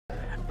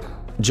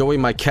Joey,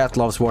 my cat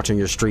loves watching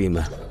your stream.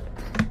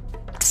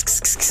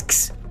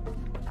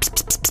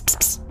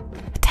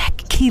 Attack,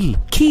 kill,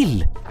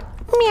 kill.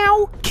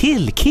 Meow,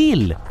 kill,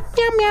 kill.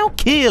 Meow, meow,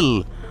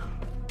 kill.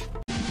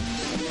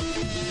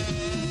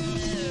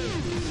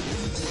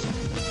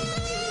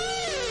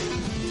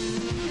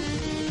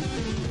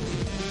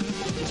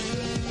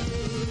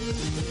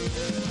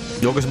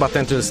 Yoko's about to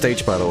enter the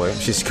stage, by the way.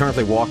 She's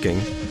currently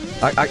walking.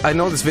 I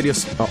know this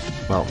video's... Oh,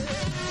 well.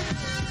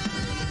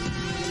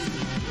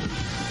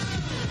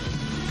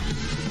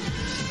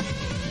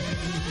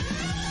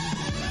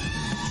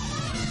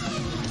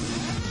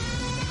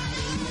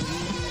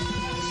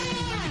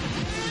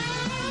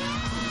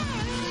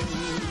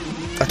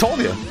 I told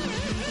you.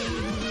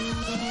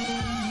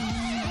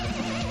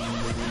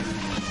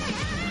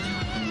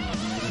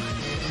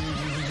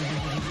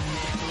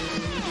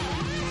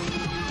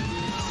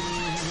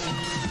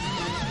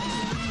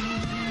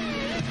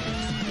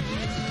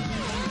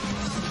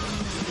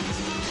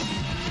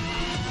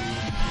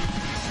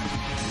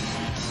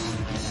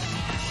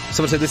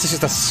 Someone said this is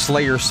just a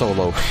Slayer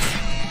solo.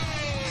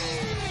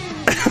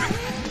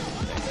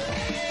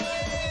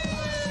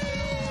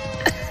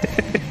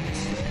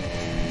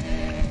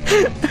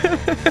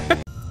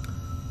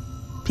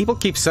 People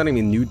keep sending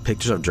me nude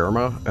pictures of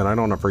Germa, and I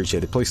don't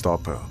appreciate it. Please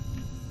stop.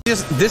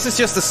 This is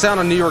just the sound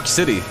of New York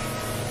City.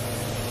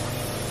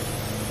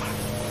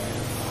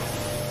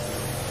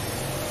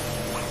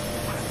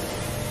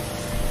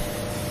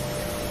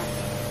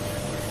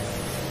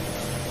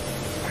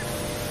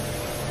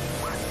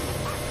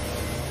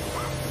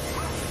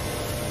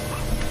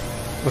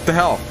 What the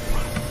hell?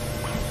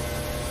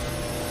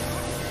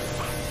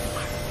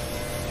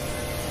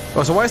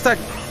 Oh, so why is that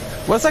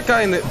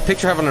guy in the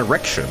picture have an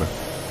erection?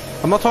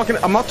 I'm not talking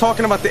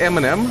about the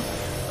M&M.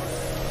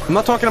 I'm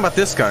not talking about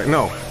this guy.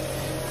 No.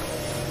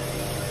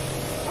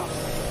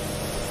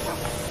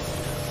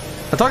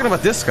 I'm talking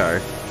about this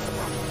guy.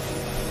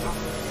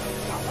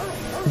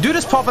 Dude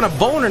is popping a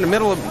boner in the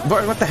middle of...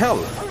 What the hell?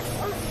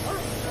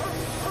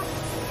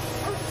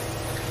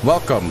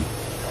 Welcome.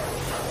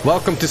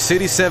 Welcome to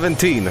City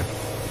 17.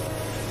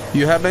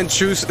 You have been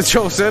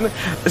chosen.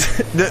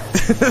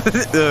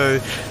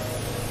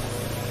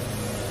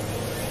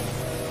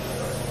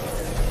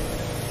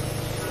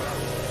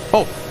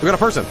 Oh, we got a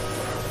person.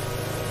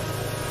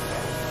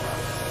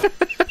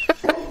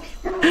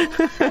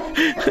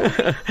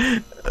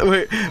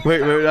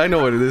 wait, I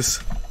know what it is.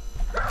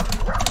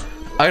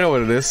 I know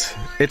what it is.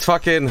 It's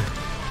fucking...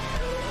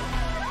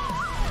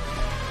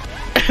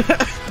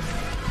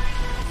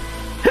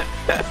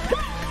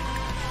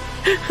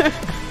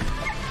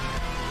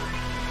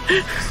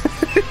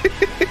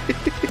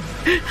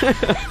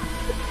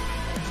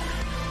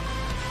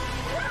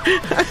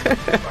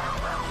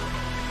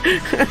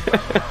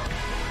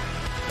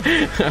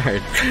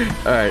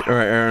 Alright,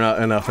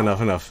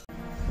 enough.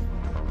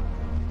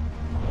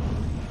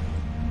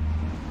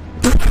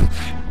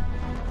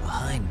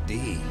 Behind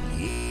D.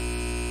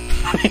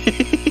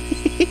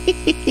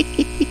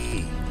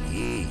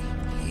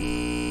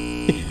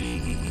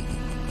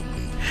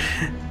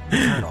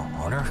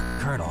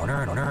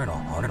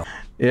 Colonel.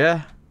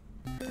 Yeah?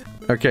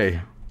 Okay.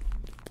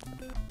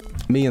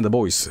 Me and the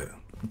boys.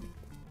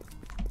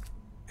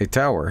 A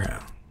tower.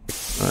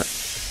 Alright.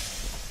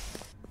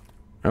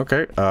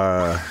 Okay,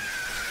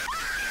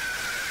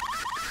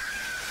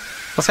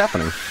 what's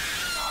happening?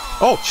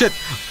 Oh, shit!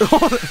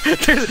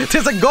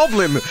 there's a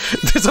goblin!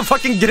 There's a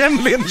fucking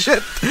gremlin,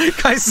 shit!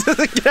 Guys, there's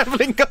a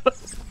gremlin goblin!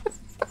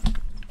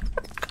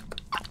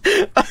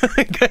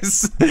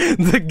 Guys,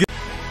 the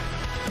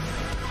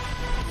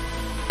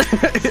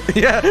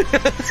yeah!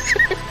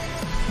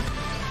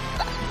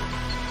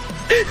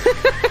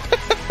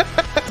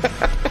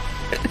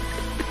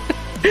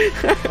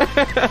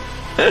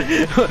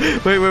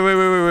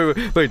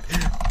 Wait.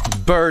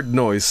 Bird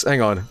noise.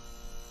 Hang on.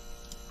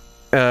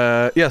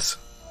 Yes.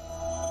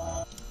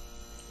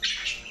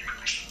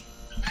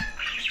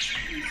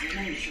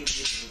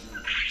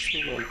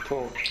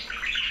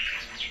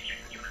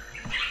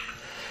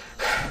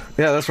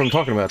 Yeah, that's what I'm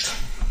talking about.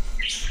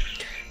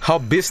 How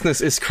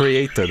business is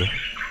created.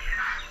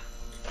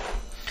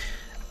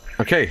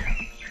 Okay.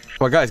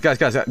 Well, guys.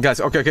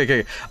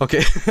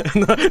 Okay.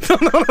 No,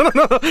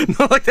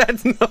 like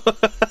that. No.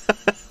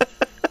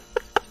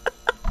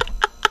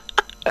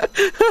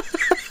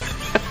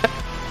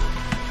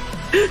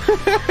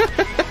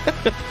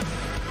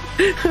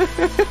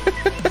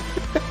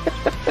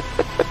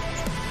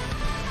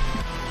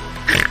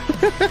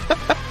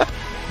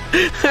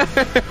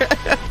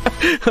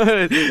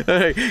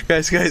 Alright,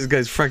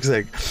 guys, fuck's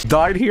sake.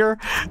 Died here?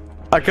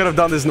 I could have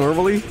done this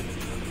normally.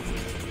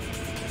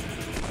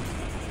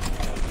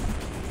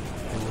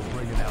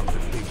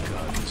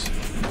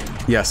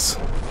 Yes.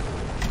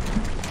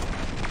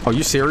 Are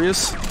you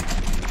serious?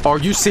 Are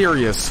you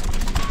serious?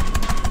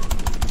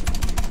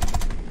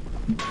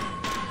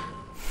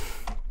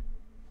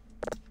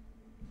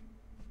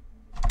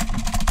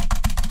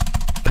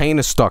 Pain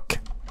is stuck.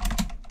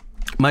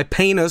 My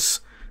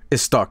penis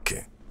is stuck.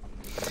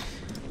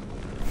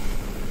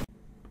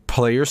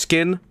 Player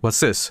skin?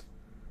 What's this?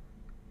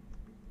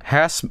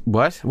 Has...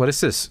 What? What is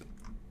this?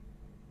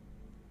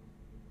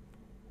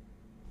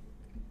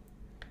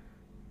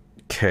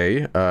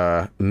 Okay,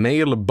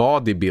 male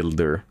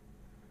bodybuilder.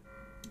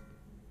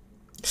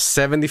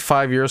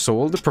 75 years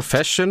old.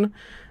 Profession?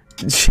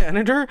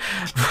 Janitor?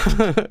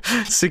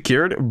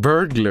 Secured?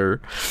 Burglar.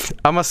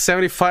 I'm a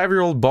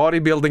 75-year-old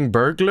bodybuilding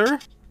burglar?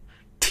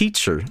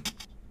 Teacher.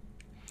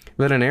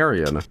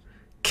 Veterinarian.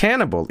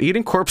 Cannibal.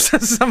 Eating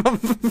corpses?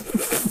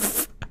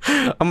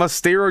 I'm a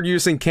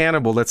steroid-using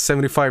cannibal that's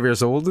 75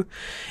 years old.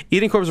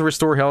 Eating corpses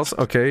restore health.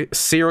 Okay.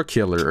 Serial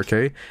killer.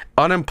 Okay.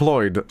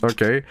 Unemployed.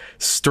 Okay.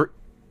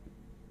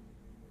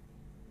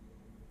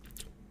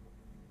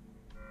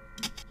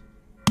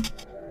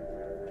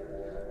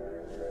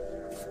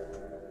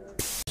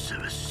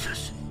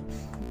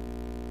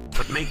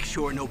 But make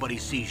sure nobody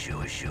sees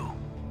you,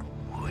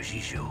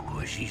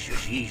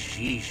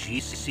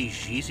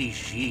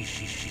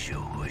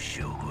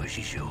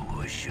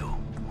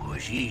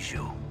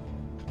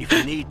 If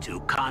you need to,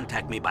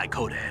 contact me by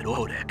codec.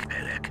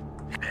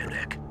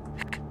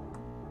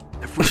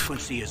 The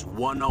frequency is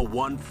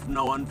 101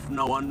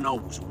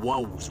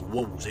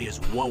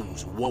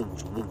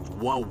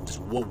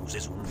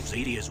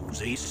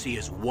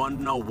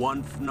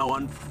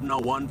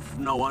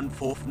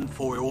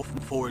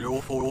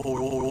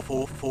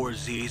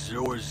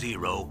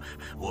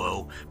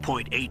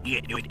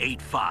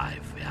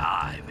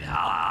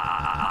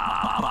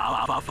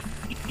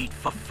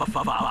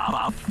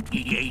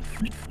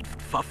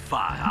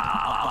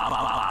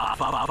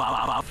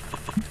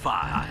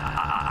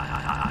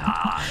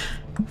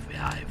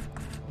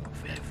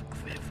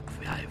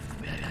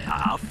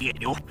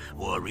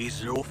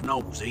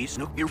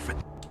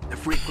 The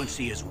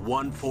frequency is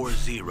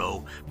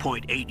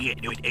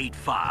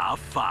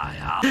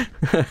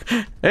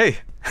 140.8885. Hey.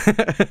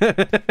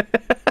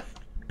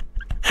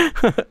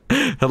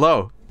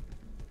 Hello.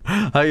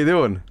 How you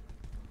doing?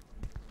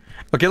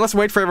 Okay, let's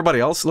wait for everybody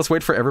else. Let's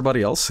wait for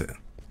everybody else.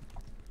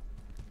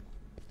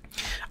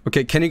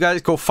 Okay, can you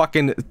guys go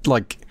fucking,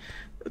 like,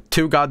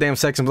 2 goddamn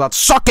seconds without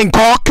sucking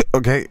cock?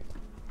 Okay.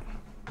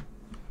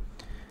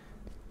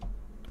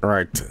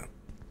 Alright.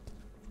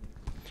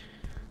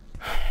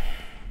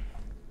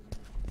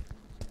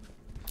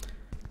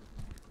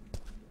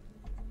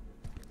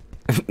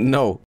 No.